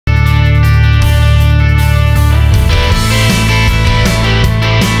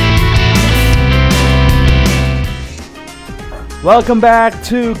Welcome back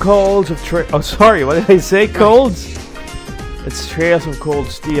to Colds of oh, sorry, what did I say? Colds? It's Trails of Cold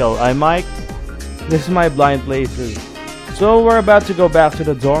Steel. I'm Mike. This is my blind playthrough. So we're about to go back to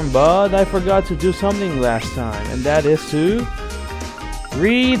the dorm, but I forgot to do something last time, and that is to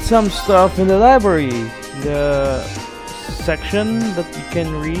read some stuff in the library. The section that you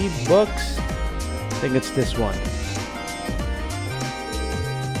can read books. I think it's this one.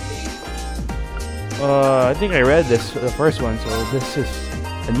 I think I read this, the first one, so this is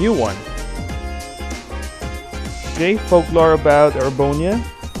a new one. Okay, folklore about Urbonia.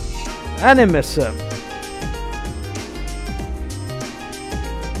 Animism.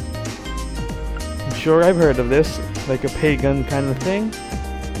 I'm sure I've heard of this, like a pagan kind of thing.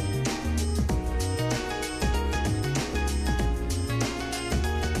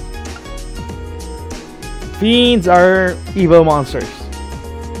 Fiends are evil monsters.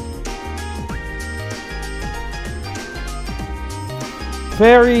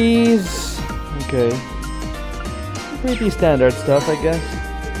 Fairies. Okay. Pretty standard stuff, I guess.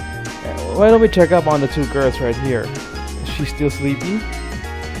 Why don't we check up on the two girls right here? Is she still sleepy?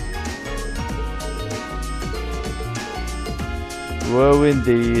 Whoa,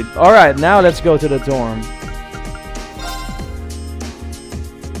 indeed. Alright, now let's go to the dorm.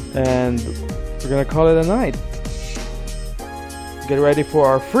 And we're gonna call it a night. Get ready for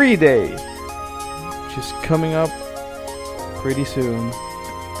our free day, which is coming up pretty soon.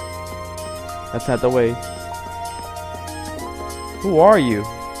 That's not the way. Who are you?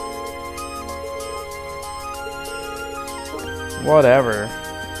 Whatever.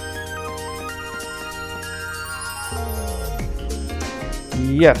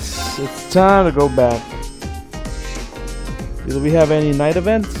 Yes, it's time to go back. Do we have any night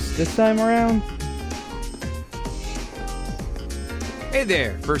events this time around? Hey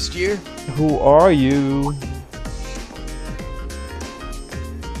there, first year. Who are you?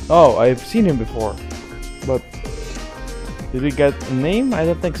 Oh, I've seen him before. But did we get a name? I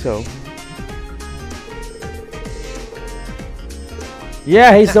don't think so.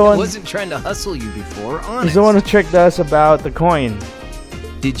 Yeah, he's the one. I wasn't trying to hustle you before, honest. He's the one who tricked us about the coin.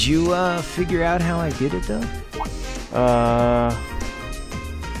 Did you figure out how I did it though? I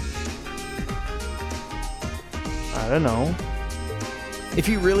don't know. If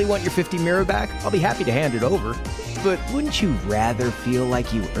you really want your 50 mirror back, I'll be happy to hand it over. But wouldn't you rather feel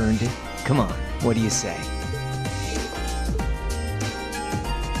like you earned it? Come on, what do you say?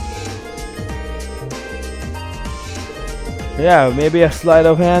 Yeah, maybe a sleight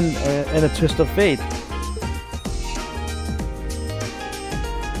of hand and a twist of fate.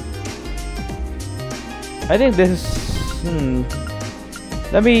 I think this is...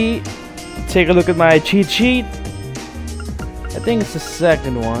 Let me take a look at my cheat sheet. I think it's the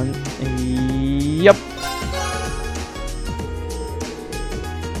second one. Yep.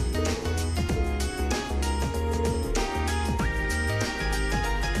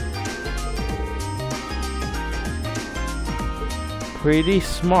 Pretty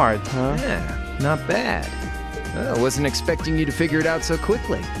smart, huh? Yeah, not bad. I wasn't expecting you to figure it out so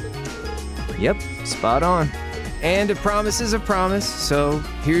quickly. Yep, spot on. And a promise is a promise, so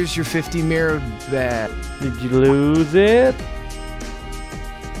here's your 50 mirror back. Did you lose it?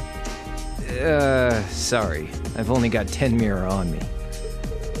 Sorry. I've only got 10 mirror on me.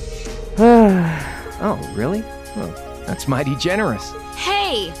 Oh, really? Well, that's mighty generous.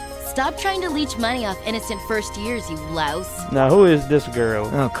 Hey! Stop trying to leech money off innocent first years, you louse. Now, who is this girl?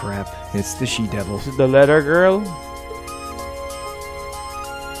 Oh, crap. It's the she-devil. Is it the letter girl?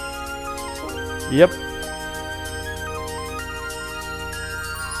 Yep.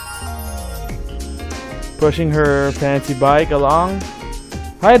 Pushing her fancy bike along.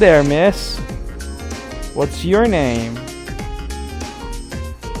 Hi there, miss. What's your name?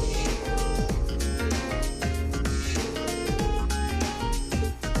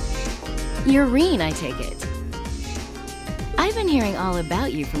 You're Reen, I take it. I've been hearing all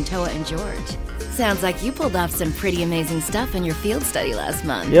about you from Toa and George. Sounds like you pulled off some pretty amazing stuff in your field study last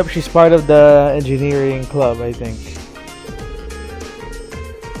month. Yep, she's part of the engineering club, I think.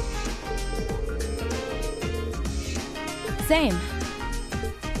 Same.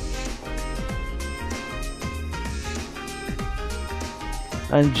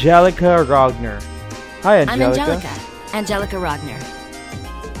 Angelica Rogner. Hi, Angelica. I'm Angelica. Angelica Rogner.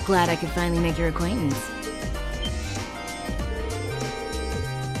 Glad I could finally make your acquaintance.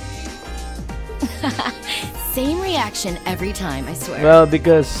 Same reaction every time, I swear. Well,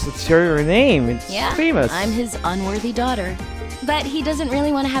 because it's your name. It's famous. I'm his unworthy daughter. But he doesn't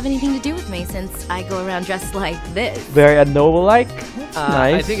really want to have anything to do with me since I go around dressed like this. Very unnoble-like. That's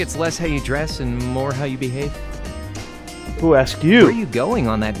nice. I think it's less how you dress and more how you behave. Who asked Where are you? you going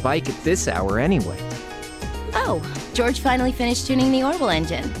on that bike at this hour anyway? Oh, George finally finished tuning the Orbital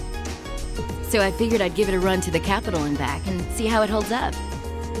engine. So I figured I'd give it a run to the capital and back and see how it holds up.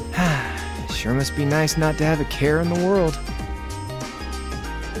 Sure must be nice not to have a care in the world.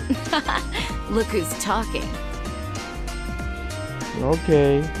 Look who's talking.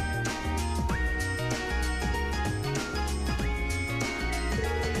 Okay.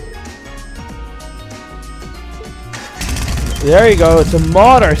 There you go, it's a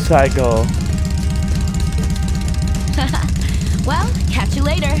motorcycle. Well, catch you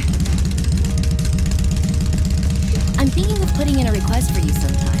later. I'm thinking of putting in a request for you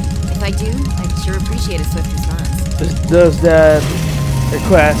sometime. If I do, I'd sure appreciate a swift response. Does that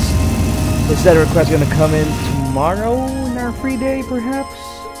request gonna come in tomorrow in our free day, perhaps?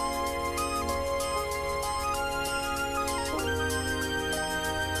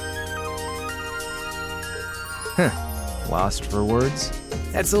 Lost for words?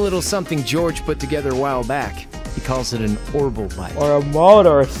 That's a little something George put together a while back. He calls it an Orbital bike. Or a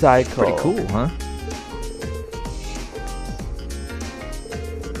motorcycle? Pretty cool, huh?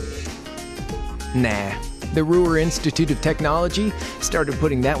 Nah. The Ruhr Institute of Technology started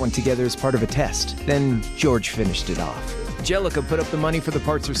putting that one together as part of a test. Then George finished it off. Jellica put up the money for the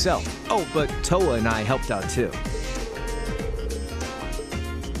parts herself. Oh, but Toa and I helped out too.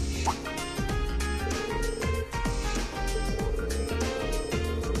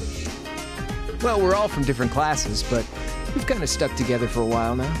 Well, we're all from different classes, but we've kind of stuck together for a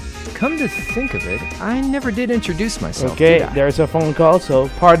while now. Come to think of it, I never did introduce myself, Okay, did I? there's a phone call, so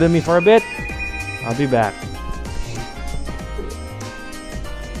pardon me for a bit. I'll be back.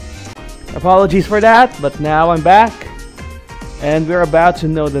 Apologies for that, but now I'm back. And we're about to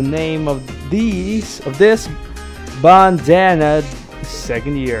know the name of this bandana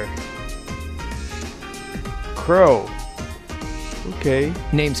second year. Crow. Okay.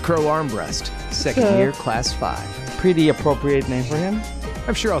 Name's Crow Armbrust, second Yeah. year, class 5. Pretty appropriate name for him.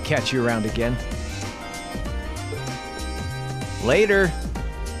 I'm sure I'll catch you around again. Later.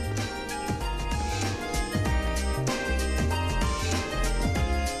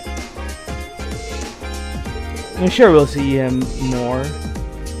 I'm sure we'll see him more.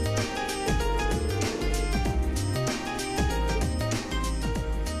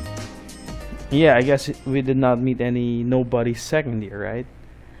 Yeah, I guess we did not meet any nobody second year, right?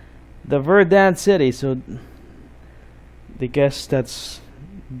 The Verdant City, so I guess that's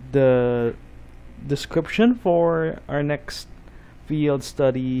the description for our next field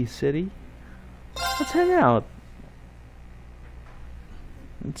study city. Let's hang out.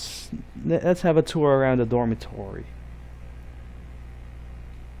 Let's have a tour around the dormitory.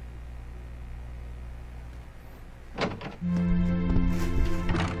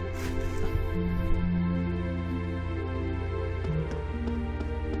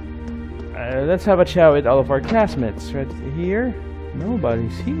 Let's have a chat with all of our classmates. Right here?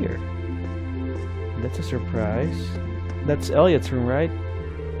 Nobody's here. That's a surprise. That's Elliot's room, right?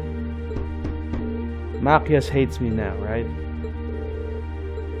 Machias hates me now, right?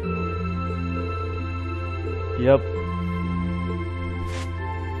 Yep.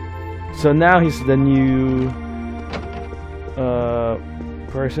 So now he's the new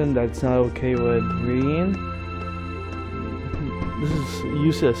person that's not okay with Reen. This is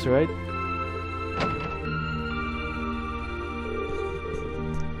useless, right?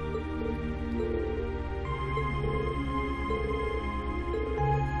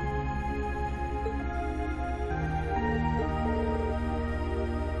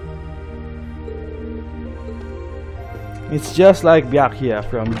 It's just like Byakuya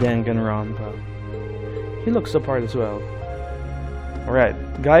from Danganronpa. He looks the part as well. Alright,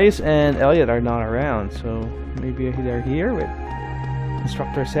 Gaius and Elliot are not around, so maybe they're here with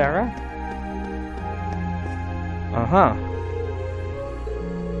Instructor Sarah? Uh-huh.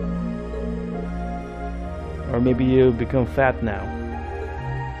 Or maybe you become fat now.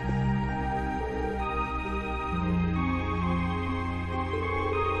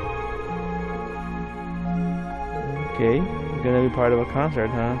 Okay, you're gonna be part of a concert,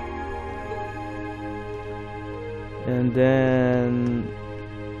 huh? And then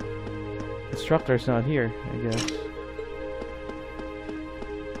instructor's not here, I guess.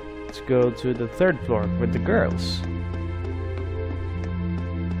 Let's go to the 3rd floor with the girls.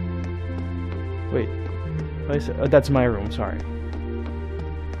 Wait, oh, that's my room, sorry.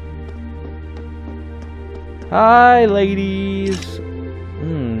 Hi, ladies!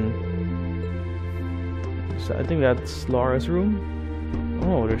 So I think that's Laura's room.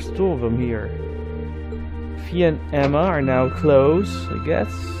 Oh, there's 2 of them here. Fia and Emma are now close, I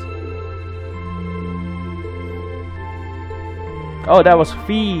guess. Oh, that was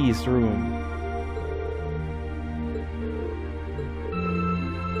Fee's room.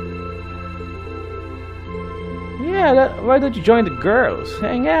 Yeah, why don't you join the girls?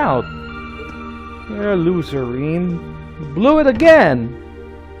 Hang out. You're a loser, Rean. You blew it again.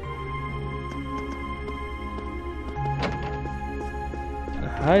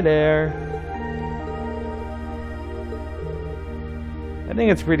 Hi there. I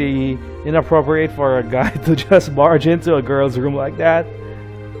think it's pretty inappropriate for a guy to just barge into a girl's room like that.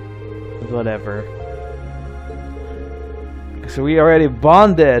 But whatever. So we already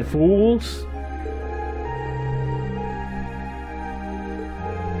bonded, fools.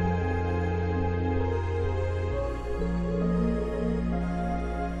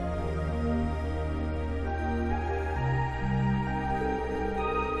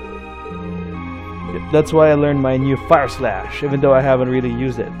 That's why I learned my new Fire Slash, even though I haven't really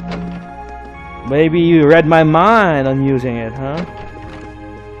used it. Maybe you read my mind on using it, huh?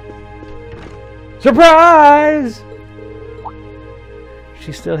 Surprise!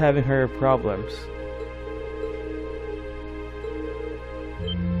 She's still having her problems.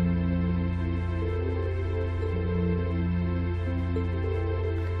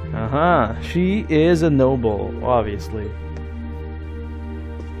 She is a noble, obviously.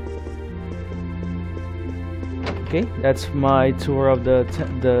 Okay, that's my tour of the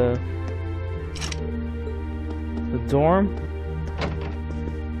dorm.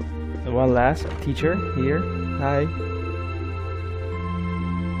 And one last teacher here. Hi.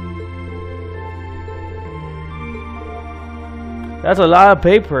 That's a lot of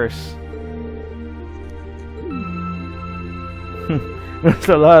papers. There's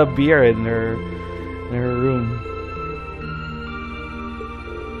a lot of beer in her room.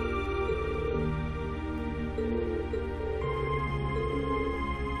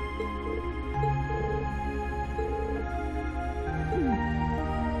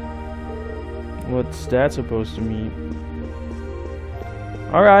 What's that supposed to mean?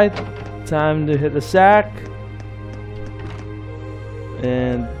 Alright, time to hit the sack.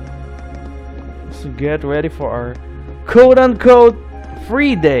 And to get ready for our quote-unquote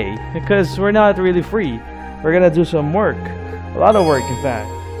free day. Because we're not really free. We're gonna do some work. A lot of work, in fact.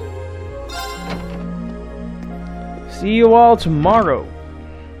 See you all tomorrow.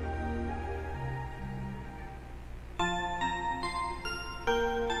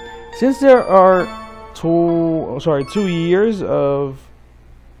 Since there are 2 years of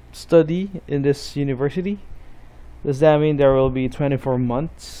study in this university, does that mean there will be 24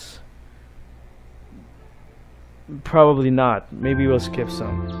 months? Probably not. Maybe we'll skip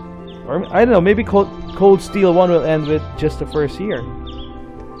some. Or I don't know, maybe Cold Steel 1 will end with just the first year.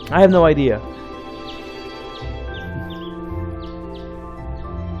 I have no idea.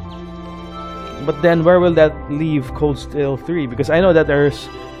 But then where will that leave Cold Steel 3? Because I know that there's...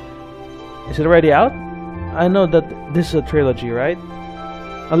 Is it already out? I know that this is a trilogy, right?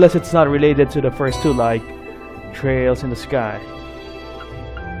 Unless it's not related to the first two, like Trails in the Sky.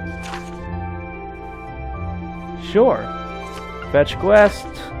 Sure. Fetch quest.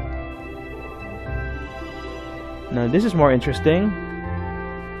 Now this is more interesting.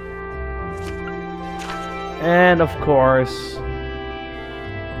 And of course,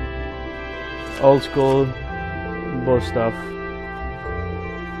 old school boss stuff.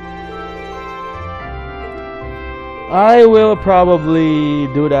 I will probably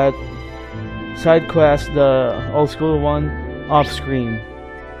do that side quest, the old school one, off screen.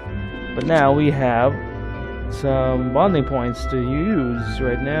 But now we have some bonding points to use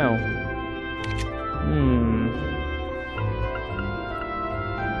right now.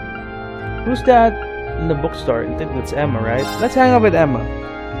 Who's that in the bookstore? I think that's Emma, right? Let's hang out with Emma.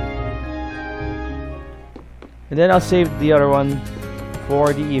 And then I'll save the other one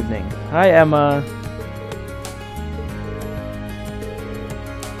for the evening. Hi, Emma.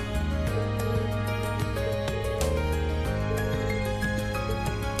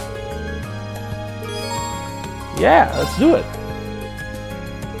 Yeah, let's do it.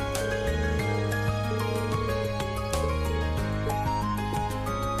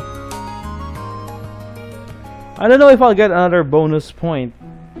 I don't know if I'll get another bonus point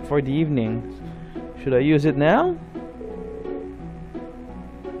for the evening. Should I use it now?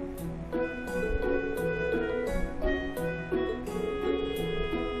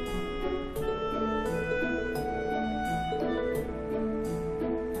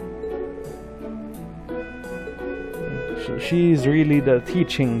 She's really the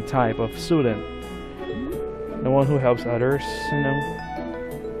teaching type of student. The one who helps others, you know.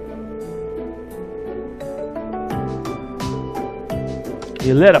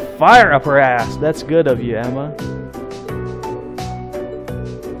 You lit a fire up her ass. That's good of you, Emma.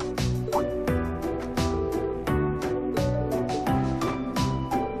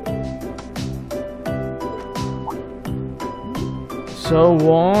 so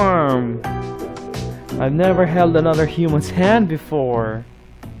warm. I've never held another human's hand before.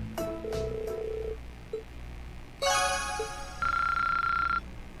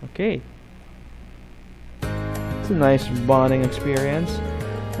 Okay. It's a nice bonding experience.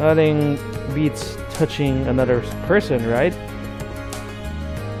 Nothing beats touching another person, right?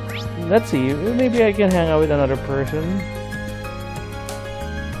 Let's see, maybe I can hang out with another person.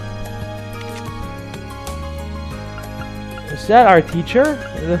 Is that our teacher?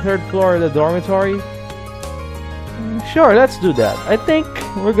 The third floor of the dormitory? Sure, let's do that. I think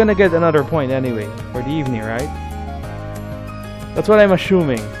we're gonna get another point anyway for the evening, right? That's what I'm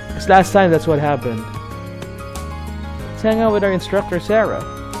assuming. Because last time that's what happened. Let's hang out with our instructor, Sarah.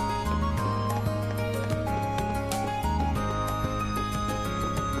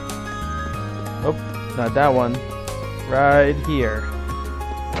 Oh, not that one. Right here.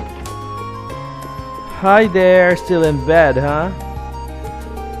 Hi there, still in bed, huh?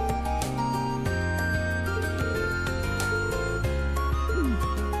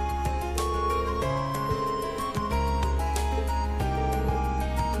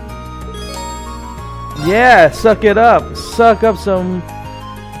 Yeah, suck it up. Suck up some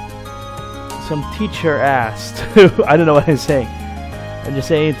teacher ass. I don't know what I'm saying. I'm just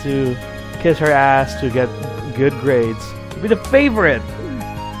saying to kiss her ass to get good grades. Be the favorite.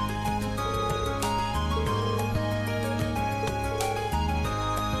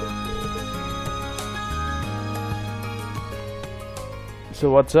 So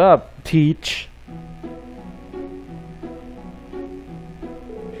what's up, Teach?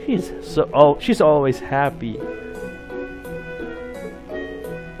 She's always happy.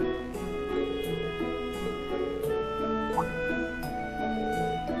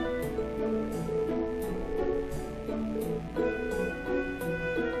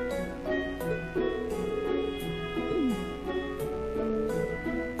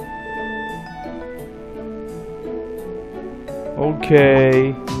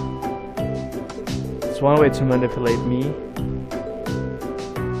 Okay. It's one way to manipulate me.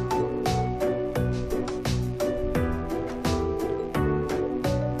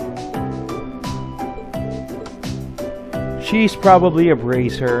 She's probably a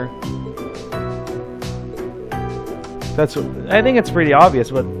bracer. I think it's pretty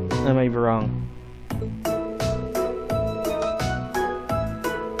obvious, but I might be wrong.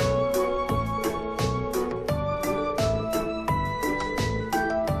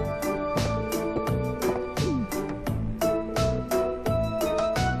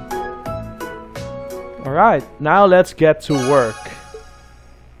 Alright, now let's get to work.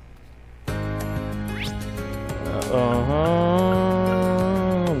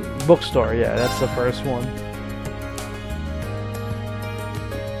 Bookstore, yeah, that's the first one.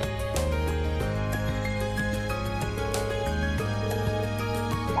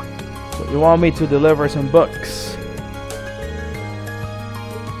 So you want me to deliver some books?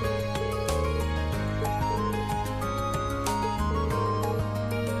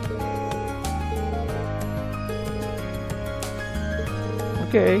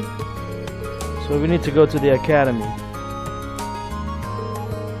 Okay. So we need to go to the academy.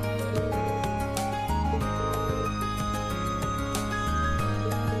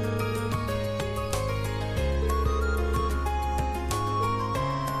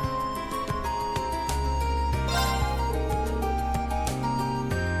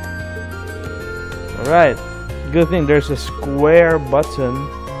 Alright, good thing there's a square button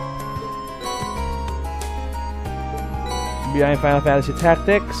behind Final Fantasy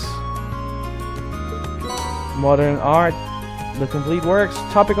Tactics, Modern Art, The Complete Works,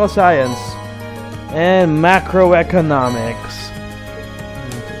 Topical Science, and Macroeconomics.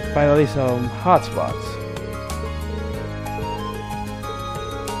 Finally, some hotspots.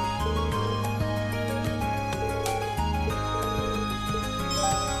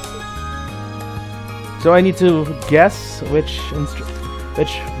 So I need to guess which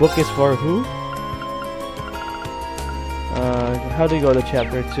book is for who. How do you go to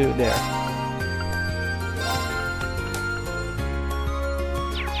chapter 2? There.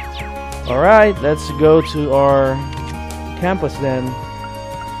 Alright, let's go to our campus then.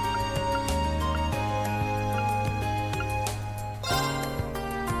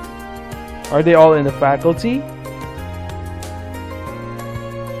 Are they all in the faculty?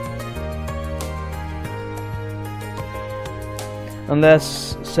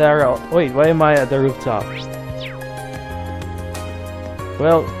 Unless Sarah... Wait, why am I at the rooftop?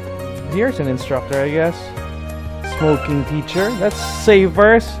 Well, here's an instructor, I guess. Smoking teacher. Let's save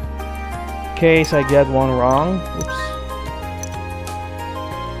first. In case I get one wrong. Oops.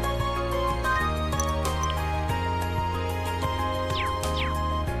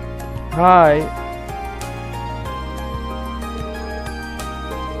 Hi.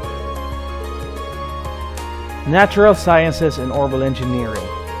 Natural Sciences and Orbital Engineering.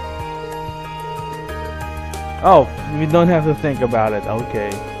 Oh, we don't have to think about it.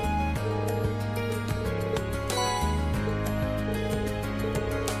 Okay.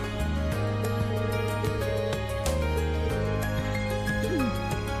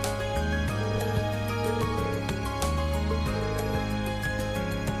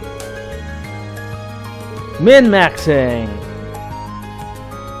 Min-maxing.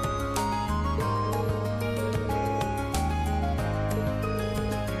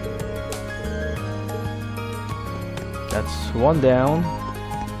 That's one down.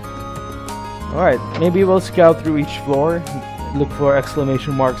 Alright, maybe we'll scout through each floor, look for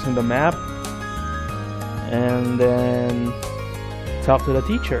exclamation marks in the map, and then talk to the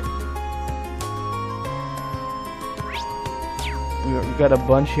teacher. We've got a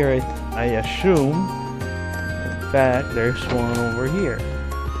bunch here, I assume. In fact, there's one over here.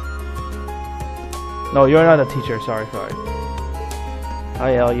 No, you're not a teacher, sorry.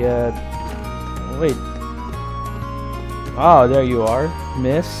 Hi, Elliot. Wait. Oh, there you are,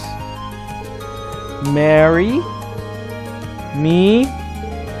 Miss Mary. Me.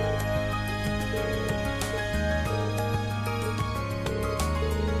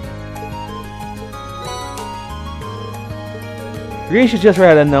 Green should just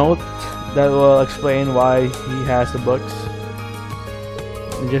write a note that will explain why he has the books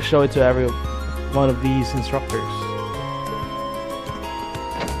and just show it to every one of these instructors.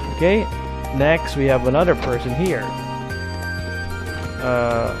 Okay, next we have another person here.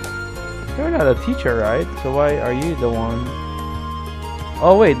 You're not a teacher, right? So why are you the one?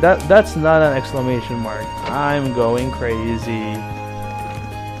 Oh wait, that's not an exclamation mark. I'm going crazy.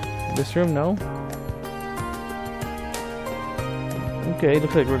 This room, no? Okay,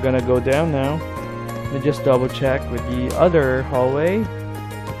 looks like we're gonna go down now. Let me just double check with the other hallway.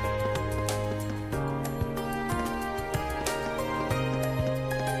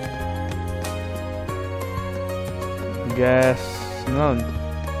 Guess none.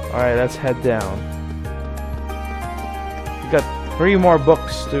 Alright, let's head down. We got 3 more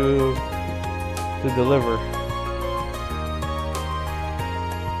books to deliver.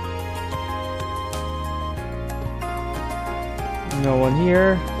 No one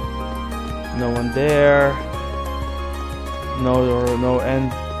here. No one there.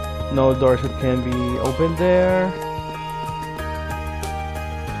 No doors that can be opened there.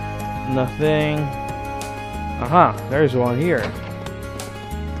 Nothing. Aha, there's one here.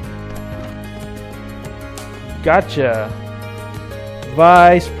 Gotcha.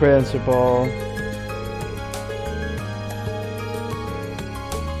 Vice Principal.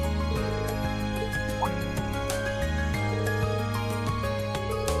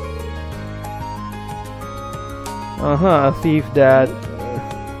 A thief that...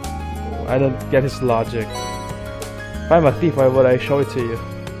 I don't get his logic. If I'm a thief, why would I show it to you?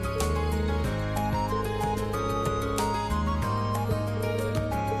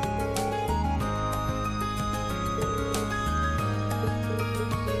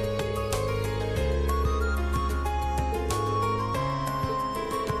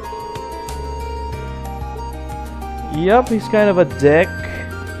 Yep, he's kind of a dick.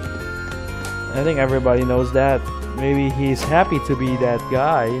 I think everybody knows that. Maybe he's happy to be that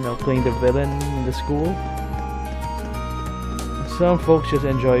guy, you know, playing the villain in the school. Some folks just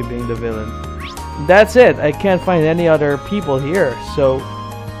enjoy being the villain. That's it. I can't find any other people here, so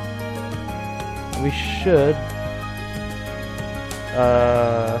we should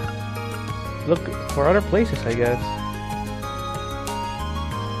look for other places, I guess.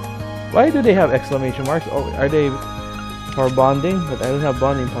 Why do they have exclamation marks? Oh, are they for bonding? But I don't have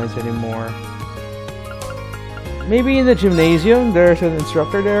bonding points anymore. Maybe in the gymnasium there's an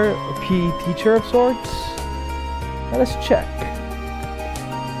instructor there, a PE teacher of sorts. Let us check.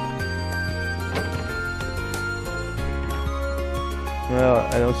 Well,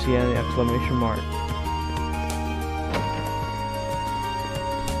 I don't see any exclamation mark.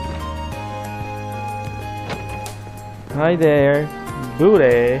 Hi there,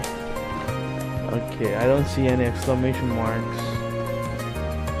 booty. Okay, I don't see any exclamation marks.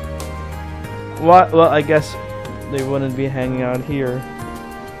 What? Well, I guess they wouldn't be hanging out here.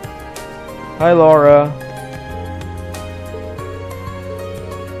 Hi, Laura.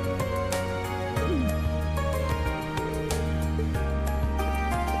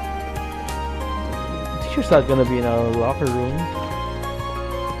 The teacher's not gonna be in a locker room.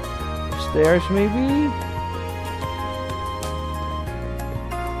 Stairs, maybe?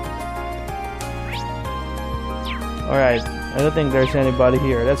 Alright. I don't think there's anybody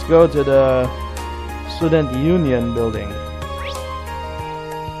here. Let's go to the Student Union building.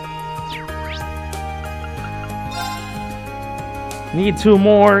 Need 2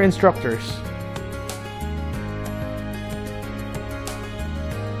 more instructors.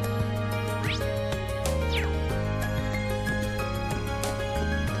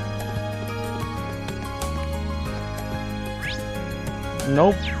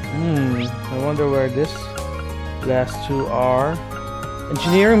 Nope. I wonder where this last 2 are.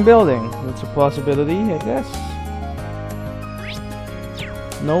 Engineering building. That's a possibility, I guess.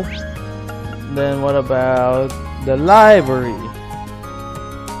 Nope. Then what about the library?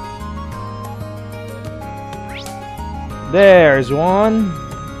 There's one.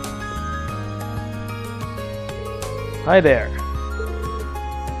 Hi there.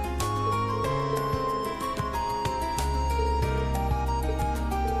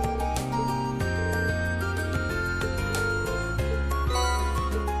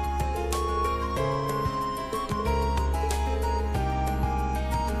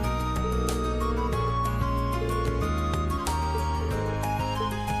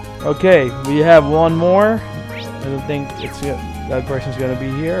 Okay, we have one more. I don't think that person's gonna be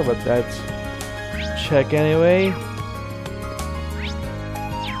here, but let's check anyway.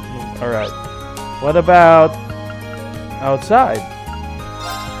 Alright. What about outside?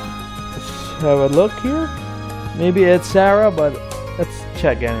 Let's have a look here. Maybe it's Sarah, but let's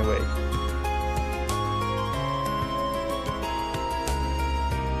check anyway.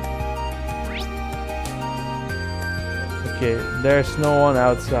 Okay, there's no one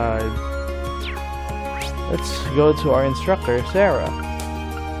outside. Let's go to our instructor, Sarah.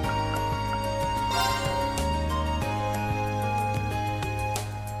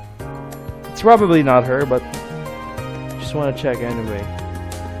 It's probably not her, but just want to check anyway.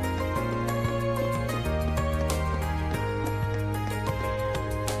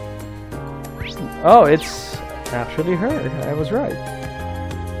 Oh, it's actually her. I was right.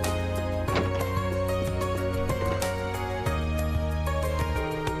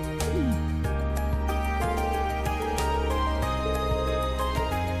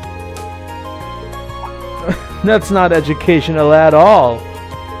 That's not educational at all.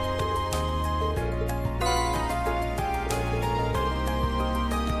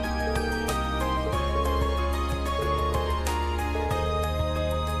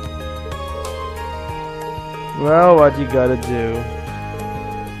 Well, what you gotta do?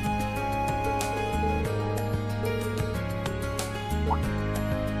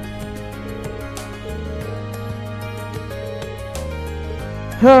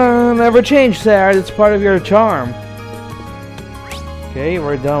 Never change, Sarah. It's part of your charm. Okay,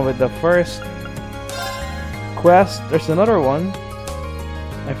 we're done with the first quest. There's another one.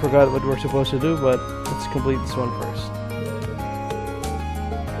 I forgot what we're supposed to do, but let's complete this one first.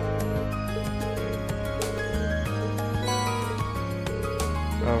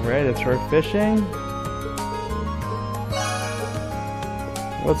 Alright, it's for fishing.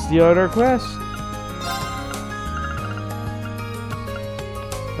 What's the other quest?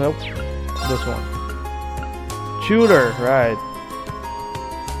 Nope. This one. Tutor, right.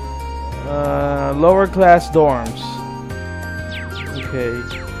 Lower class dorms. Okay.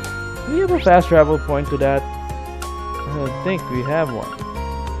 Do we have a fast travel point to that? I don't think we have one.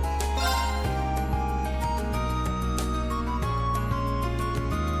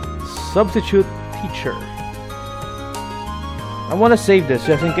 Substitute teacher. I want to save this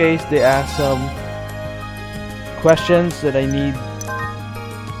just in case they ask some questions that I need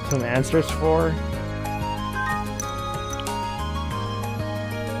some answers for.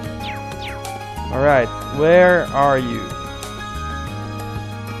 Alright, where are you?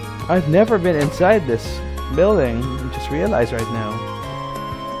 I've never been inside this building. I just realized right now.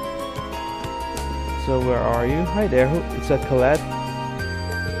 So where are you? Hi there. Is that Colette?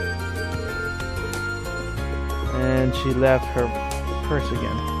 And she left her purse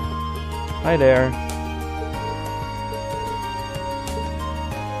again. Hi there.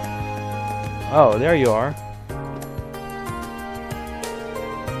 Oh, there you are.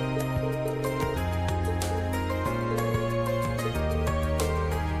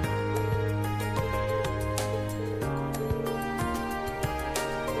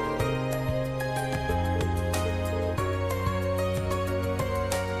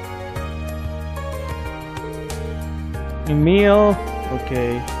 Meal,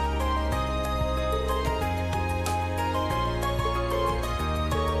 okay.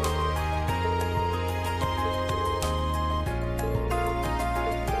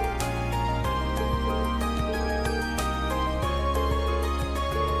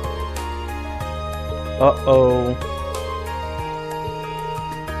 Uh-oh.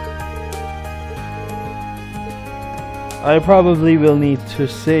 I probably will need to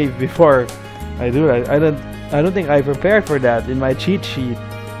save before I do that. I don't think I prepared for that in my cheat sheet.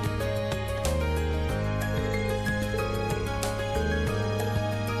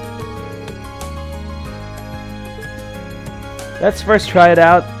 Let's first try it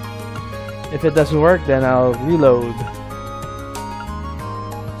out. If it doesn't work, then I'll reload.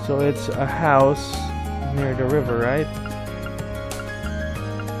 So it's a house near the river, right?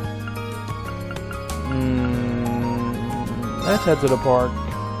 Let's head to the park.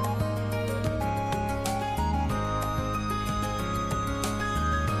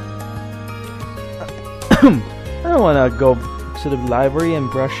 I don't want to go to the library and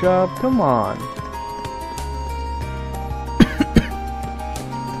brush up. Come on.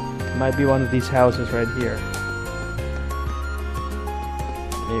 Might be one of these houses right here.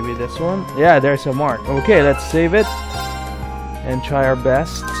 Maybe this one? Yeah, there's a mark. Okay, let's save it and try our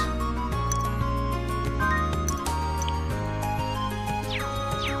best.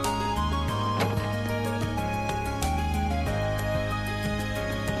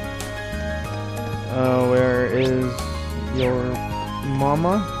 Where is your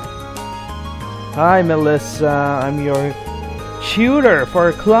mama? Hi, Melissa. I'm your tutor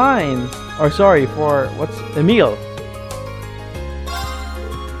for Klein. Or sorry, for what's Emil.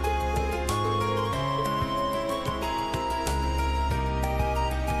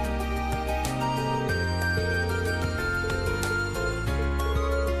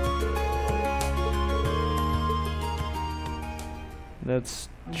 Let's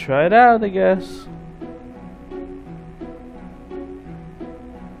try it out, I guess.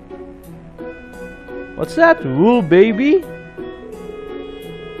 What's that? Woo, baby?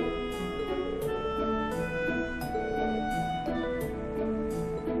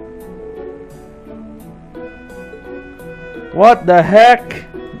 What the heck?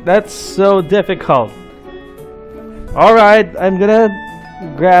 That's so difficult. Alright, I'm gonna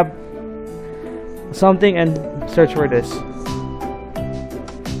grab something and search for this.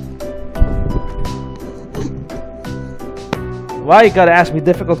 Why you gotta ask me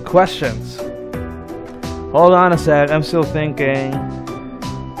difficult questions? Hold on a sec, I'm still thinking.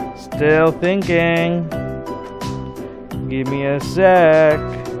 Still thinking. Give me a sec.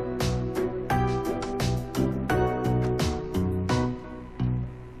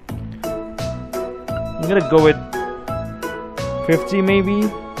 I'm gonna go with 50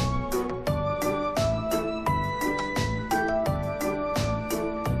 maybe.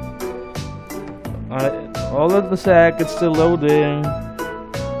 All of the sec, it's still loading.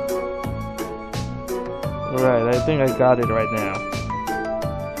 Alright, I think I got it right now.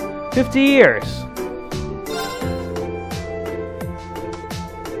 50 years!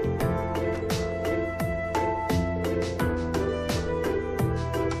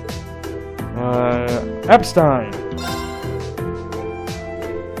 Epstein!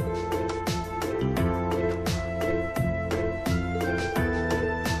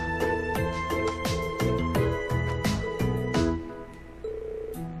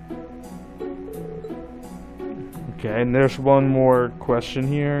 Okay, and there's one more question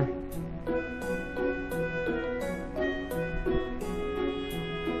here.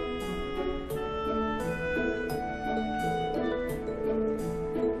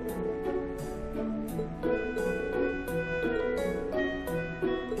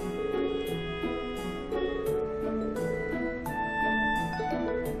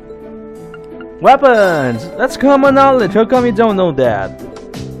 Weapons! That's common knowledge. How come you don't know that?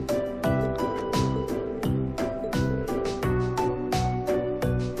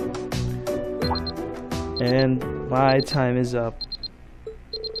 And my time is up.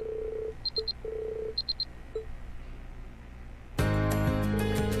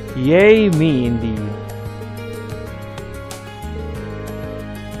 Yay me indeed.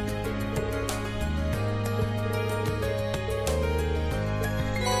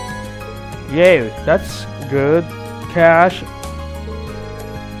 Yay, that's good. Cash.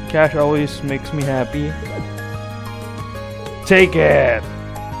 Cash always makes me happy. Take it!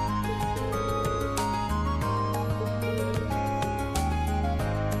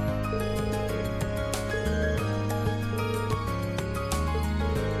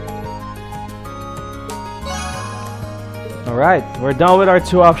 Alright, we're done with our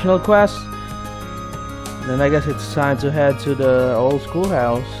 2 optional quests. Then I guess it's time to head to the old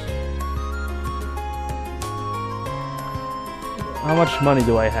schoolhouse. How much money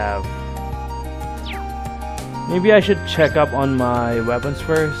do I have? Maybe I should check up on my weapons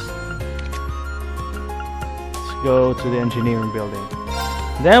first. Let's go to the engineering building.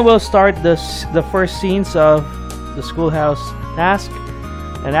 Then we'll start the first scenes of the schoolhouse task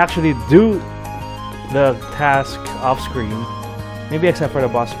and actually do the task off screen. Maybe except for the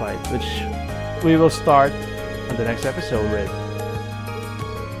boss fight, which we will start on the next episode with.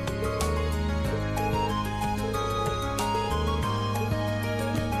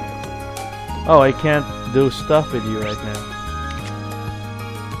 Oh, I can't do stuff with you right now.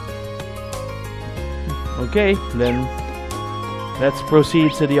 Okay, then let's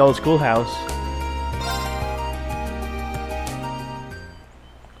proceed to the old schoolhouse.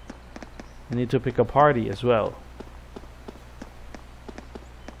 I need to pick a party as well.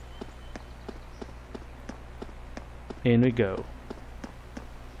 In we go.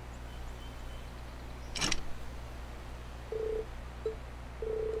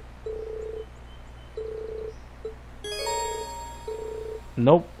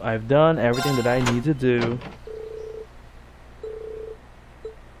 Nope, I've done everything that I need to do.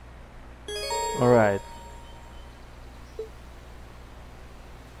 Alright.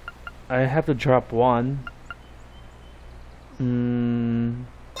 I have to drop one. I'm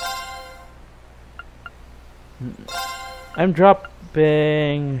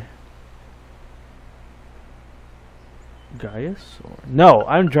dropping Gaius? Or no,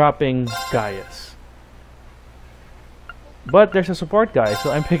 I'm dropping Gaius. But there's a support guy,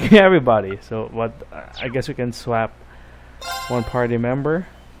 so I'm picking everybody. So what? I guess we can swap one party member.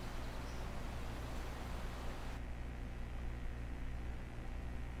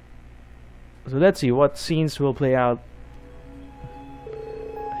 So let's see what scenes will play out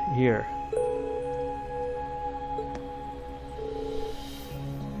here.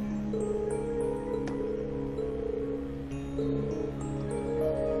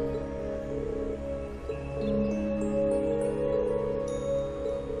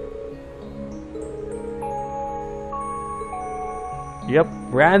 Yep,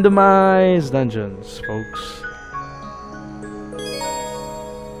 randomized dungeons, folks.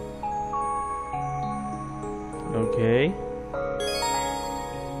 Okay.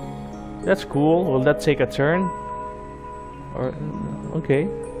 That's cool. Will that take a turn? Or okay.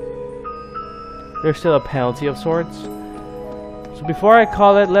 There's still a penalty of sorts. So before I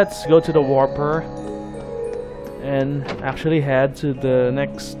call it, let's go to the Warper and actually head to the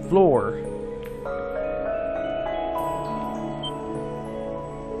next floor.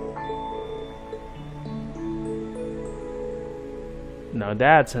 Now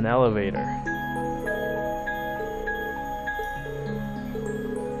that's an elevator.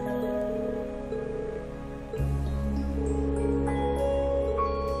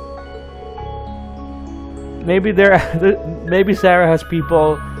 Maybe maybe Sarah has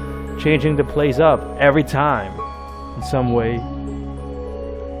people changing the place up every time in some way.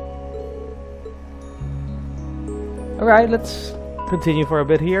 Alright, let's continue for a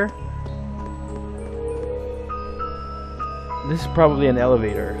bit here. This is probably an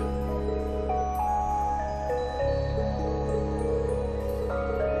elevator.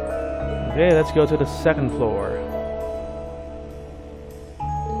 Okay, let's go to the second floor.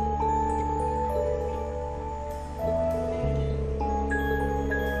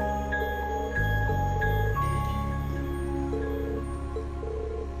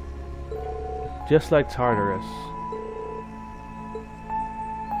 Just like Tartarus.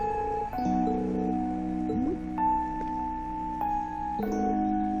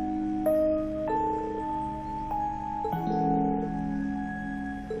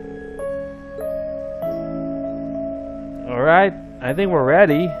 Alright, I think we're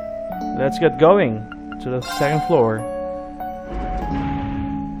ready. Let's get going to the second floor.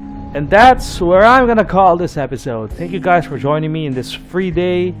 And that's where I'm gonna call this episode. Thank you guys for joining me in this free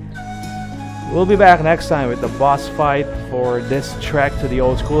day. We'll be back next time with the boss fight for this trek to the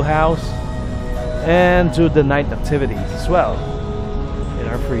old schoolhouse and to the night activities as well in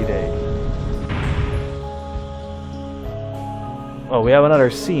our free day. Oh, we have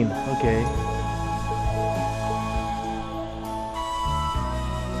another scene. Okay.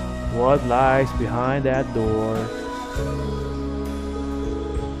 What lies behind that door?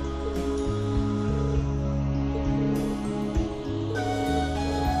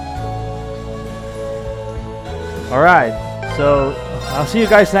 Alright, so I'll see you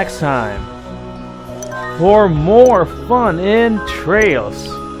guys next time for more fun in Trails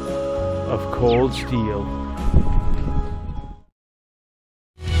of Cold Steel.